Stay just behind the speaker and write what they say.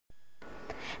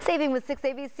Saving with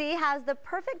 6ABC has the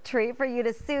perfect treat for you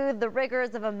to soothe the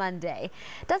rigors of a Monday.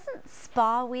 Doesn't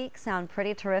Spa Week sound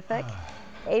pretty terrific?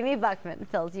 Amy Buckman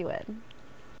fills you in.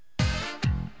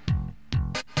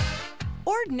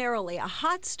 Ordinarily, a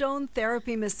hot stone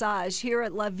therapy massage here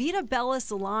at Vita Bella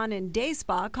Salon and Day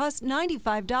Spa costs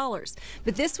 $95.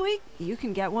 But this week, you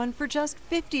can get one for just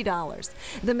 $50.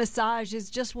 The massage is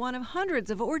just one of hundreds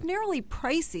of ordinarily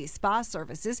pricey spa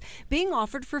services being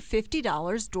offered for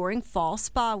 $50 during Fall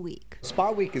Spa Week.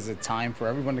 Spa Week is a time for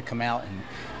everyone to come out and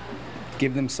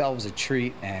give themselves a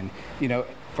treat, and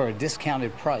for a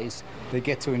discounted price they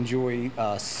get to enjoy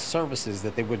services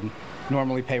that they wouldn't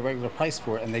normally pay regular price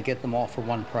for, and they get them all for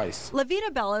one price.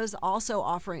 Vita Bella is also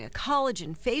offering a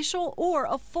collagen facial or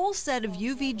a full set of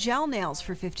UV gel nails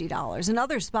for $50, and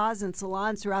other spas and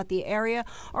salons throughout the area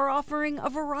are offering a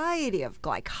variety of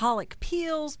glycolic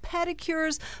peels,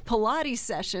 pedicures, Pilates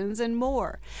sessions, and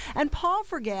more. And Paul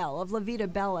Fergale of Vita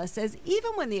Bella says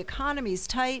even when the economy's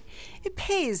tight, it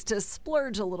pays to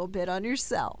splurge a little bit on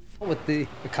yourself. With the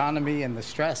economy and the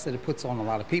stress that it puts on a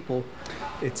lot of people,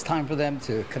 it's time for them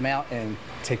to come out and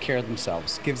take care of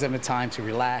themselves. Gives them a time to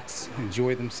relax,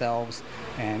 enjoy themselves,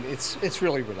 and it's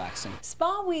really relaxing.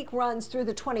 Spa Week runs through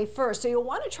the 21st, so you'll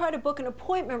want to try to book an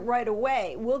appointment right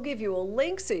away. We'll give you a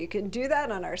link so you can do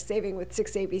that on our Saving with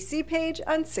 6ABC page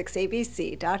on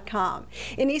 6abc.com.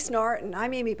 In East Norton,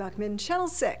 I'm Amy Buckman, Channel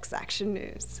 6 Action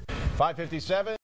News. 5:57.